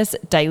luxurious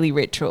daily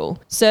ritual,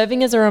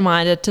 serving as a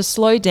reminder to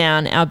slow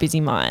down our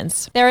busy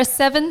minds. There are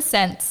 7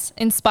 scents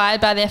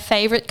inspired by their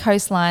favourite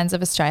coastlines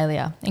of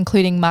Australia,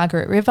 including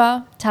Margaret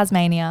River,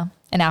 Tasmania,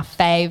 and our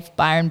fave,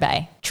 Byron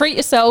Bay. Treat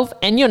yourself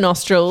and your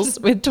nostrils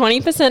with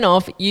 20%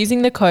 off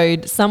using the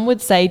code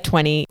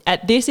SOMEWOULDSAY20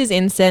 at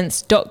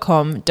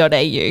thisisincense.com.au.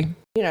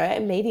 You know,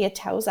 media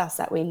tells us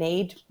that we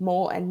need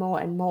more and more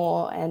and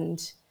more, and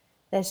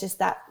there's just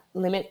that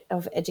limit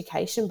of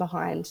education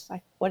behind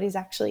like what is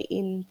actually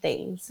in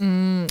things.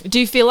 Do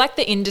you feel like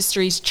the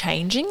industry's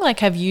changing?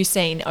 Like have you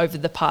seen over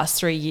the past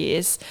 3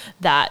 years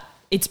that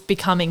it's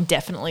becoming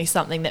definitely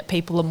something that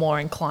people are more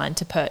inclined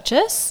to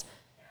purchase?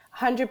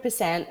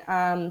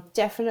 100%.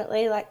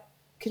 Definitely like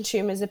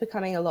consumers are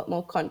becoming a lot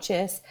more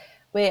conscious.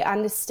 We're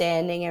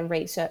understanding and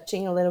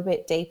researching a little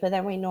bit deeper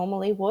than we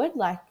normally would.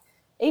 Like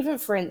even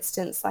for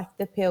instance, like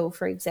the pill,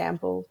 for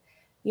example,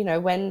 you know,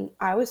 when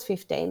I was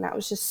 15, that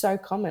was just so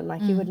common.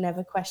 Like you would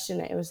never question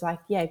it. It was like,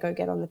 yeah, go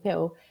get on the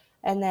pill.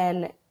 And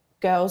then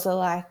girls are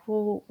like,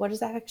 well, what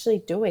is that actually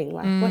doing?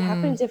 Like what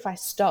happens if I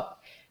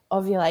stop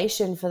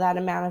ovulation for that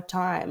amount of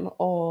time?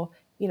 Or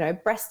you know,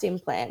 breast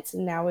implants,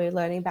 and now we're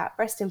learning about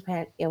breast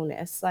implant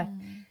illness. Like,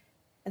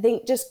 I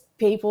think just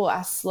people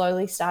are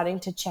slowly starting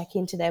to check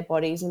into their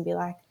bodies and be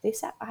like, I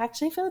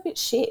actually feel a bit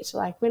shit.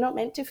 Like, we're not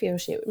meant to feel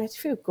shit. We're meant to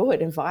feel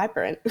good and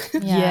vibrant.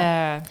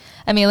 Yeah.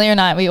 Amelia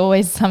and I, we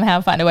always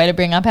somehow find a way to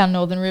bring up our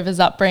Northern Rivers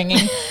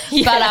upbringing.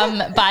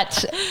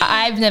 But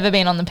I've never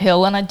been on the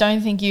pill, and I don't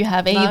think you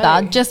have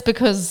either, just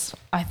because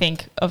I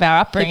think of our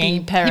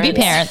upbringing. Hippie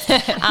parents.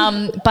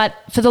 But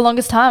for the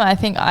longest time, I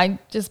think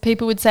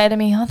people would say to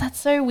me, oh, that's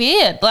so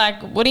weird.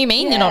 Like, what do you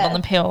mean you're not on the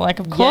pill? Like,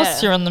 of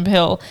course you're on the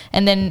pill.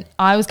 And then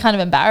I was kind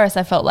of embarrassed.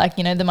 I felt like,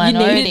 you know, the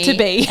minority. You needed to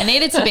be. I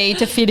needed to be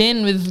to fit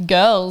in with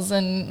girls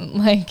and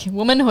like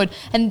womanhood.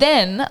 And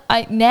then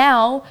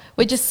now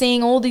we're just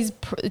seeing all these,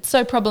 it's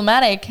so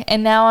problematic.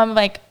 And now I'm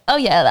like, oh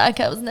yeah, like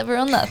I was never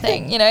on that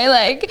thing, you know,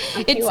 like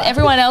it's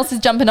everyone else is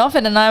jumping off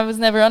it and I was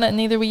never on it,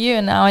 neither were you.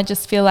 And now I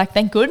just feel like,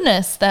 thank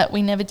goodness that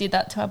we never did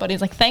that to our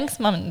bodies. Like, thanks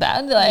mum and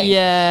dad. Like,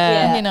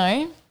 you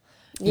know?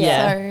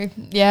 Yeah. So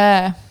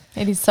yeah,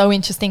 it is so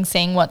interesting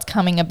seeing what's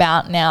coming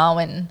about now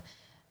and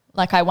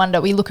like I wonder,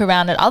 we look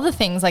around at other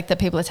things like that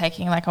people are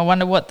taking, like I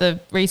wonder what the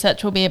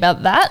research will be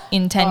about that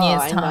in 10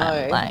 years I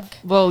time. know. Like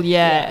Well,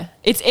 yeah.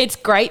 It's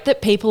great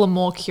that people are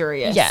more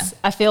curious. Yeah.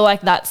 I feel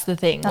like that's the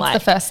thing. that's like the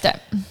first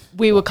step.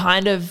 we were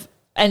kind of,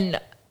 and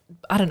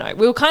I don't know,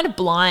 we were kind of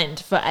blind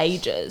for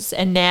ages.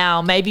 And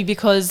now maybe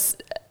because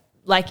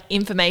like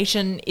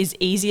information is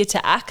easier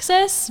to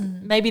access,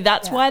 maybe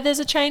that's why there's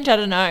a change. I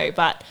don't know.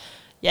 But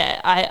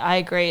yeah, I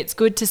agree. It's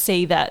good to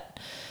see that,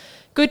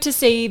 good to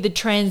see the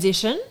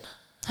transition.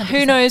 100%.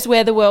 Who knows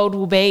where the world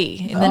will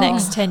be in the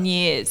next 10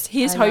 years?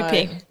 Here's I know.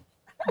 hoping.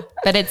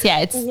 But it's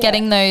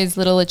getting those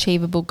little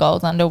achievable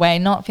goals underway,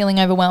 not feeling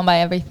overwhelmed by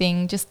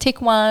everything. Just tick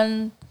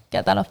one,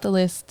 get that off the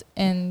list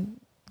and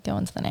go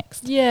on to the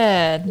next.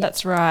 Yeah,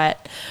 that's right.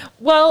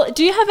 Well,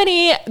 do you have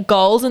any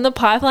goals in the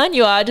pipeline?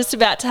 You are just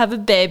about to have a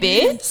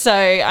baby, so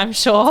I'm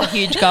sure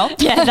Huge goal.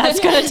 yeah, that's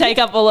going to take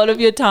up a lot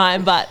of your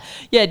time. But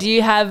yeah, do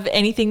you have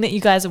anything that you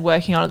guys are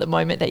working on at the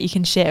moment that you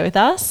can share with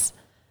us?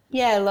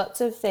 Yeah,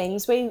 lots of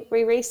things. We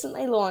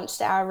recently launched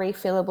our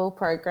refillable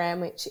program,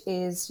 which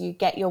is you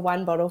get your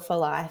one bottle for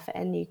life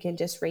and you can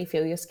just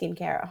refill your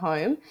skincare at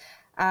home.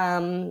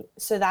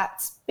 So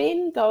that's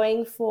been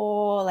going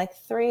for like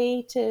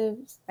 3 to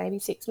maybe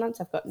 6 months.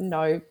 I've got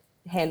no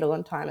handle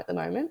on time at the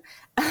moment.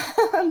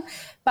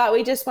 But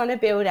we just want to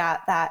build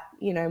out that,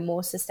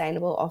 more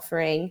sustainable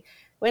offering.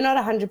 We're not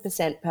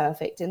 100%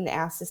 perfect in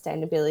our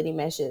sustainability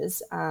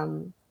measures,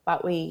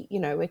 but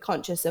we're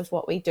conscious of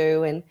what we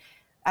do. And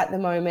at the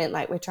moment,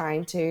 like we're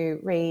trying to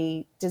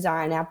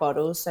redesign our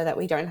bottles so that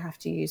we don't have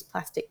to use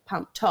plastic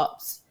pump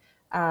tops,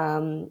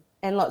 and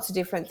lots of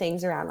different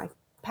things around like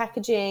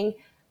packaging.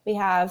 We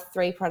have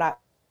 3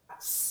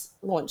 products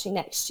launching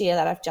next year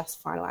that I've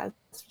just finalised,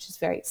 which is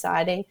very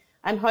exciting.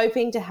 I'm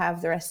hoping to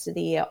have the rest of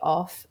the year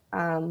off,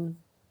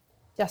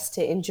 just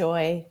to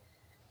enjoy,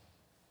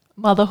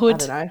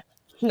 Motherhood. I don't know,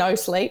 no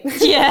sleep.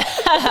 Yeah.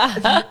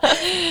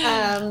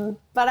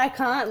 But I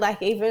can't,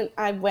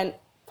 I went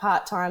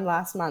part-time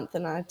last month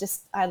and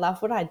I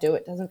love what I do.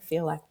 It doesn't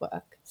feel like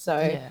work. So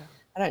Yeah.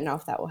 I don't know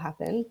if that will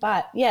happen.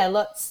 But yeah,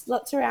 lots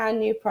around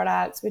new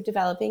products. We're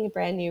developing a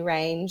brand new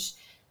range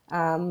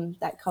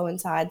that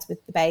coincides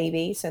with the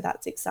baby. So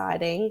that's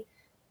exciting.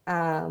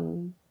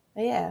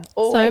 But yeah,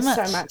 always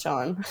so much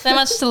on. So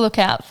much to look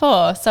out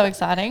for. So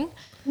exciting.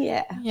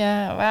 Yeah.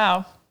 Yeah,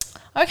 wow.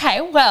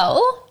 Okay,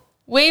 well,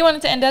 we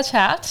wanted to end our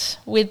chat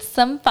with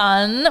some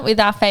fun with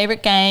our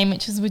favourite game,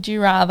 which is Would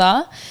You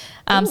Rather.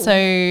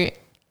 So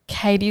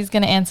Katie's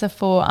going to answer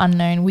 4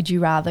 unknown would you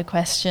rather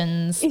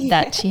questions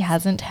that she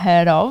hasn't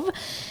heard of.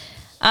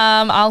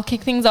 I'll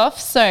kick things off.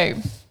 So,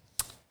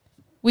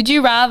 would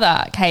you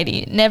rather,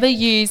 Katie, never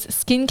use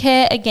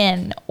skincare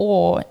again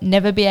or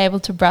never be able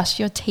to brush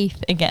your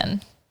teeth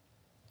again?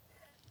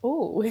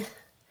 Ooh.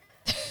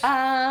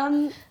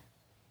 I'd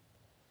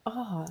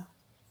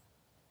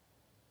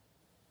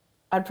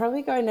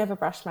probably go never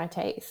brush my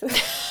teeth.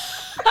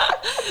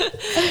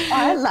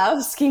 I love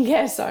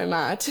skincare so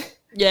much.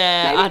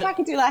 Yeah. Maybe if I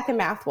could do like a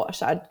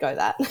mouthwash, I'd go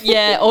that.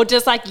 Yeah, or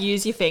just like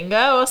use your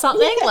finger or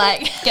something.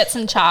 Like Get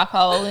some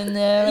charcoal in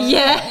there.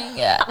 yeah.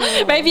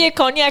 Yeah. Maybe a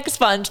cognac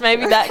sponge.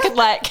 Maybe that could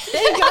like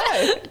There you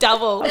go.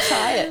 double.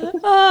 Try it.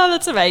 Oh,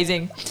 that's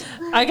amazing.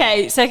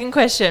 Okay, second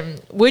question.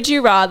 Would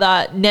you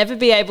rather never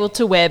be able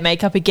to wear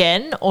makeup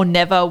again or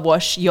never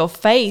wash your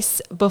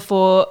face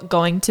before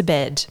going to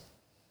bed?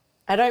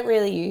 I don't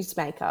really use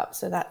makeup,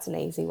 so that's an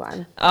easy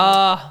one.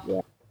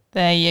 Oh,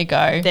 There you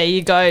go. there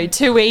you go.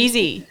 Too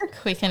easy.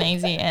 Quick and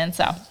easy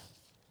answer.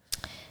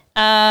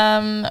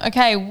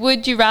 Okay,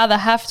 would you rather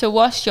have to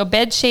wash your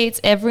bed sheets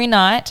every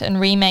night and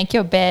remake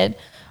your bed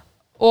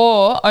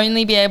or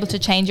only be able to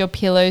change your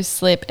pillow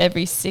slip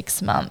every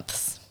 6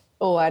 months?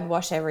 Oh, I'd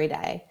wash every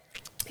day.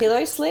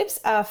 Pillow slips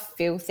are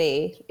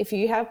filthy. If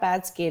you have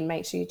bad skin,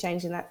 make sure you're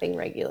changing that thing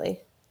regularly.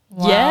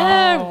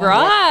 Yeah,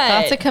 right.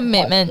 That's a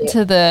commitment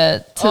to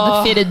the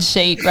fitted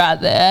sheet right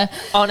there.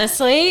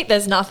 Honestly,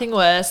 there's nothing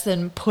worse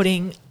than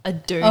putting a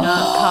doona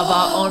cover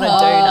on a Oh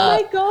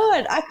doona. my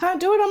God, I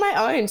can't do it on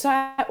my own. So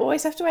I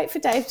always have to wait for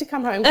Dave to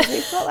come home because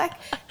we've got like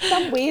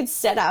some weird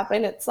setup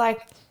and it's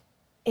like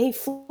he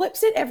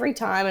flips it every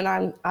time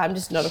and I'm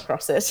just not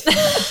across it.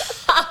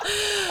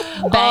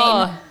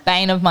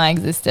 Bane of my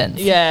existence.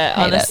 Yeah,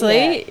 Hate it. honestly,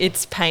 Yeah.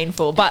 it's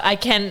painful. But I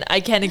can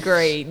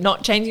agree.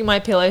 Not changing my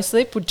pillow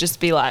slip would just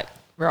be like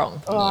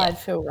wrong. Oh, I'd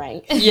feel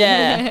rank.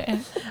 Yeah.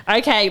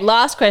 Okay,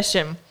 last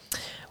question.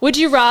 Would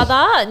you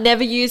rather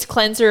never use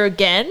cleanser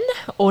again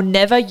or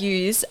never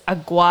use a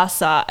gua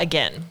sha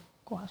again?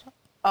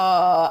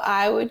 Oh,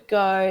 I would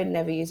go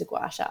never use a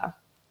gua sha.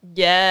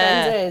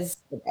 Yeah. Cleanser is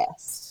the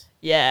best.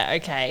 Yeah,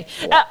 okay.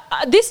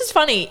 This is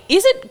funny.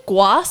 Is it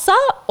gua sha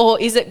or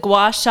is it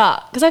gua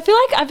sha? Because I feel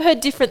like I've heard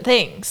different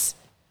things.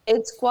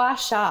 It's gua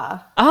sha.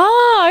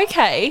 Ah,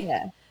 okay.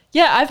 Yeah.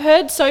 Yeah, I've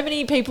heard so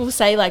many people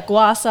say like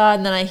gua sha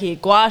and then I hear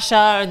gua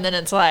sha and then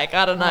it's like,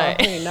 I don't know.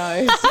 Oh, who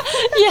knows?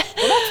 Yeah.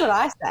 Well, that's what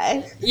I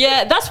say.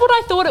 Yeah, that's what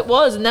I thought it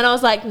was. And then I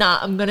was like, nah,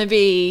 I'm going to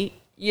be,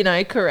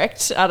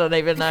 correct. I don't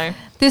even know.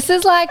 This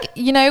is like,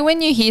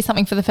 when you hear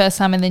something for the first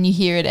time and then you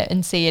hear it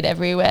and see it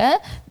everywhere.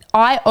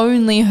 I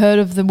only heard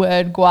of the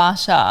word gua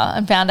sha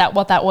and found out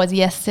what that was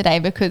yesterday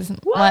because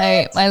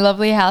my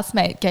lovely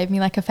housemate gave me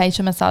like a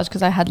facial massage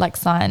because I had like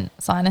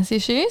sinus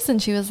issues,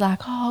 and she was like,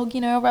 oh, you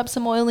know, rub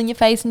some oil in your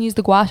face and use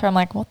the gua sha. I'm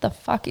like, what the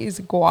fuck is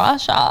gua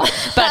sha?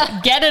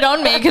 But get it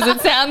on me because it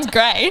sounds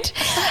great.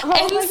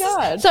 Oh my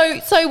God.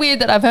 So weird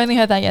that I've only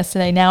heard that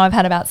yesterday. Now I've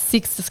had about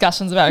 6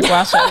 discussions about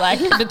gua sha, like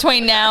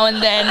between now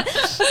and then.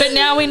 But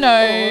now we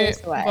know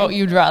what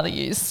you'd rather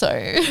use. So,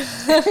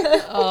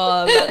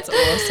 Oh, that's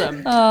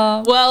awesome.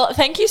 Well,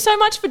 thank you so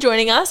much for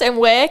joining us. And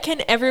where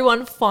can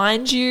everyone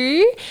find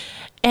you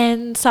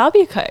and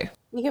Sabia Co?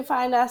 You can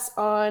find us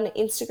on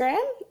Instagram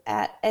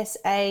at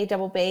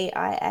SABBIACO,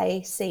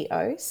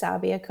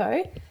 Sabia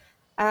Co.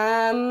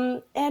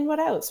 And what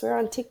else? We're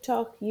on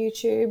TikTok,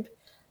 YouTube.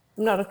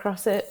 I'm not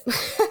across it.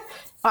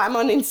 I'm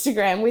on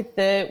Instagram with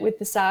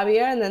the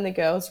Sabia, and then the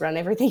girls run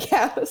everything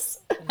else.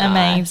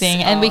 Amazing.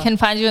 Nice. And we can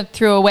find you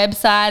through a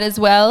website as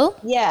well.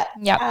 Yeah.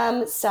 Yep.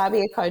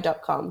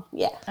 Sabiaco.com.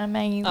 Yeah.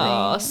 Amazing.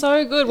 Oh,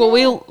 so good. Well,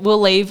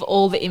 we'll leave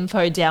all the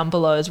info down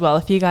below as well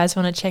if you guys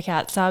want to check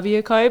out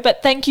Sabia Co.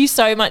 But thank you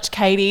so much,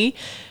 Katie.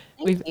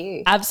 Thank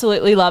you.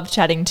 Absolutely loved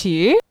chatting to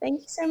you. Thank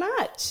you so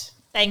much.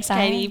 Thanks, Bye.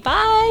 Katie.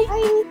 Bye.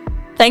 Bye.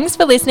 Thanks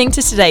for listening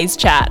to today's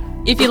chat.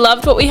 If you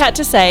loved what we had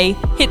to say,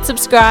 hit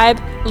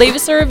subscribe, leave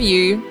us a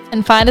review.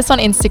 And find us on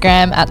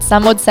Instagram at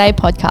Some Would Say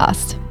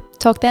Podcast.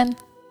 Talk then.